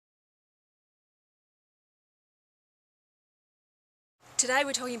Today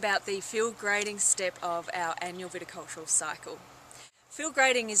we're talking about the field grading step of our annual viticultural cycle. Field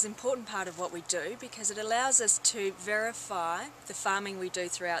grading is an important part of what we do because it allows us to verify the farming we do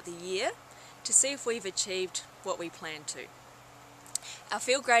throughout the year to see if we've achieved what we plan to. Our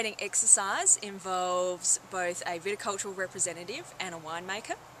field grading exercise involves both a viticultural representative and a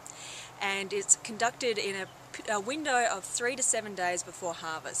winemaker, and it's conducted in a window of 3 to 7 days before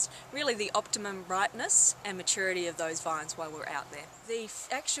harvest, really the optimum ripeness and maturity of those vines while we're out there. The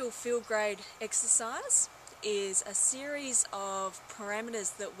actual field grade exercise is a series of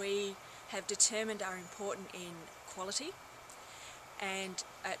parameters that we have determined are important in quality and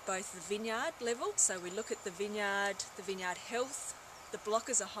at both the vineyard level. So we look at the vineyard health, the block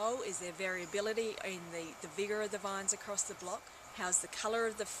as a whole. Is there variability in the vigour of the vines across the block? How's the colour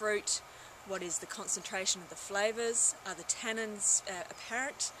of the fruit? What is the concentration of the flavours? Are the tannins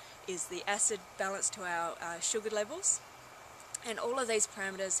apparent? Is the acid balanced to our sugar levels? And all of these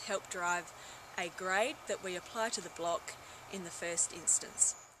parameters help drive a grade that we apply to the block in the first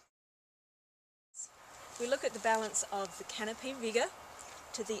instance. We look at the balance of the canopy vigour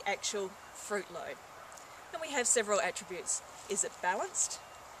to the actual fruit load. And we have several attributes. Is it balanced?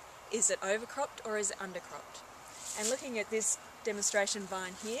 Is it overcropped or is it undercropped? And looking at this demonstration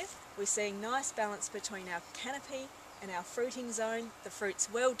vine here, we're seeing nice balance between our canopy and our fruiting zone. The fruit's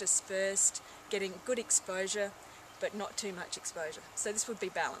well dispersed, getting good exposure, but not too much exposure. So this would be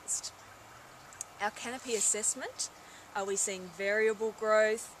balanced. Our canopy assessment, are we seeing variable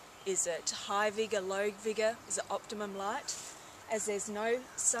growth? Is it high vigour, low vigour? Is it optimum light? As there's no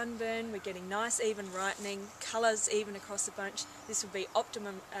sunburn, we're getting nice even ripening, colours even across the bunch. This would be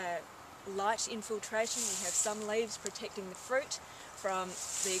optimum light infiltration. We have some leaves protecting the fruit from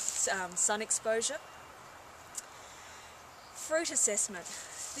the sun exposure. Fruit assessment.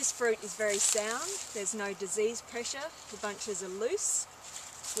 This fruit is very sound. There's no disease pressure. The bunches are loose.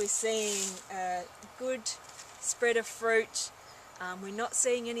 We're seeing a good spread of fruit. We're not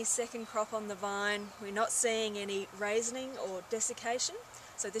seeing any second crop on the vine. We're not seeing any raisening or desiccation.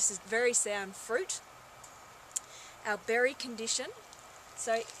 So this is very sound fruit. Our berry condition.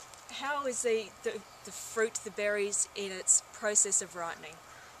 So how is the fruit, the berries, in its process of ripening?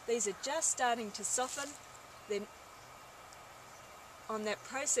 These are just starting to soften. Then on that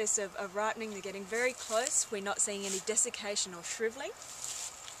process of ripening, they're getting very close. We're not seeing any desiccation or shrivelling.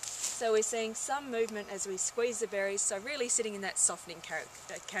 So we're seeing some movement as we squeeze the berries, so really sitting in that softening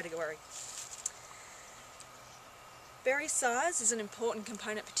category. Berry size is an important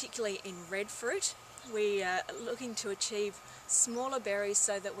component, particularly in red fruit. We are looking to achieve smaller berries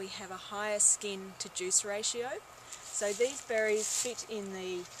so that we have a higher skin to juice ratio. So these berries fit in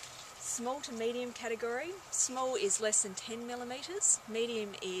the small to medium category. Small is less than 10 millimetres,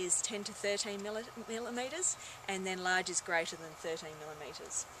 medium is 10 to 13 millimetres, and then large is greater than 13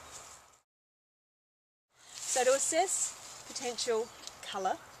 millimetres. So to assess potential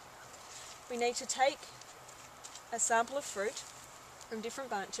colour, we need to take a sample of fruit from different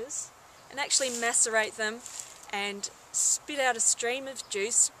bunches and actually macerate them and spit out a stream of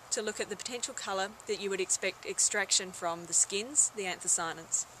juice to look at the potential colour that you would expect extraction from the skins, the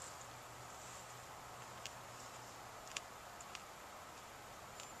anthocyanins.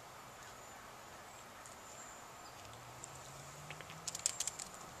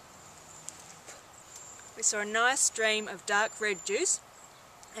 We saw a nice stream of dark red juice,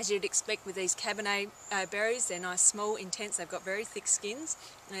 as you'd expect with these Cabernet berries. They're nice, small, intense, they've got very thick skins,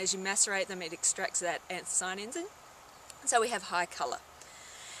 and as you macerate them it extracts that anthocyanin, so we have high colour.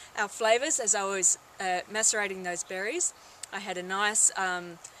 Our flavours, as I was macerating those berries, I had a nice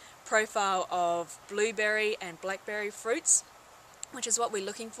profile of blueberry and blackberry fruits, which is what we're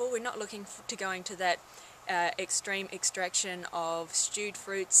looking for. We're not looking to go into that extreme extraction of stewed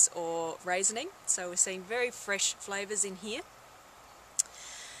fruits or raisening, so we're seeing very fresh flavours in here.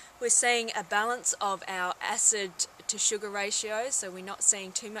 We're seeing a balance of our acid to sugar ratio, so we're not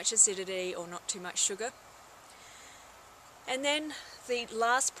seeing too much acidity or not too much sugar. And then the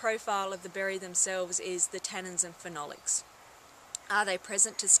last profile of the berry themselves is the tannins and phenolics. Are they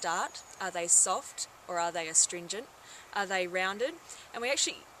present to start? Are they soft or are they astringent? Are they rounded? And we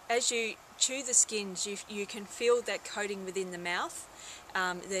actually, as you chew the skins, you can feel that coating within the mouth.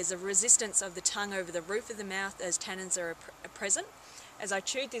 There's a resistance of the tongue over the roof of the mouth as tannins are present. As I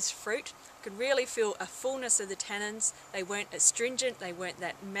chewed this fruit, I could really feel a fullness of the tannins. They weren't astringent, they weren't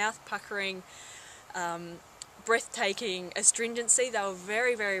that mouth-puckering, breathtaking astringency. They were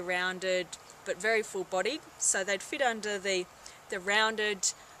very, very rounded, but very full-bodied. So they'd fit under the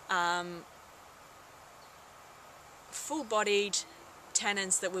rounded, full-bodied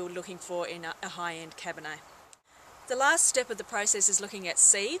tannins that we were looking for in a high-end Cabernet. The last step of the process is looking at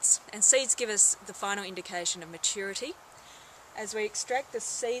seeds, and seeds give us the final indication of maturity. As we extract the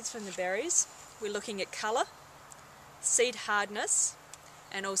seeds from the berries, we're looking at colour, seed hardness,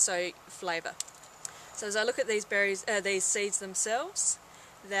 and also flavour. So as I look at these berries, these seeds themselves,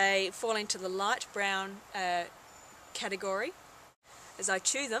 they fall into the light brown category. As I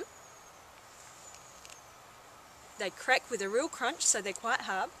chew them, they crack with a real crunch, so they're quite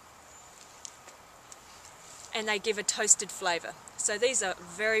hard, and they give a toasted flavour. So these are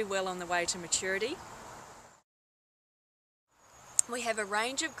very well on the way to maturity. We have a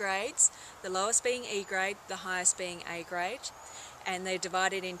range of grades, the lowest being E grade, the highest being A grade, and they're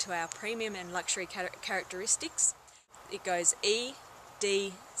divided into our premium and luxury characteristics. It goes E,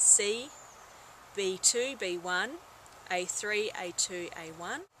 D, C, B2, B1, A3, A2,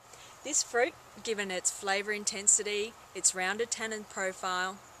 A1. This fruit, given its flavour intensity, its rounded tannin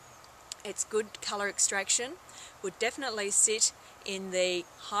profile, its good colour extraction, would definitely sit in the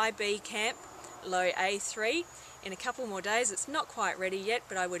high B camp, low A3. In a couple more days, it's not quite ready yet,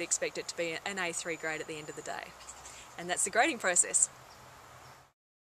 but I would expect it to be an A3 grade at the end of the day. And that's the grading process.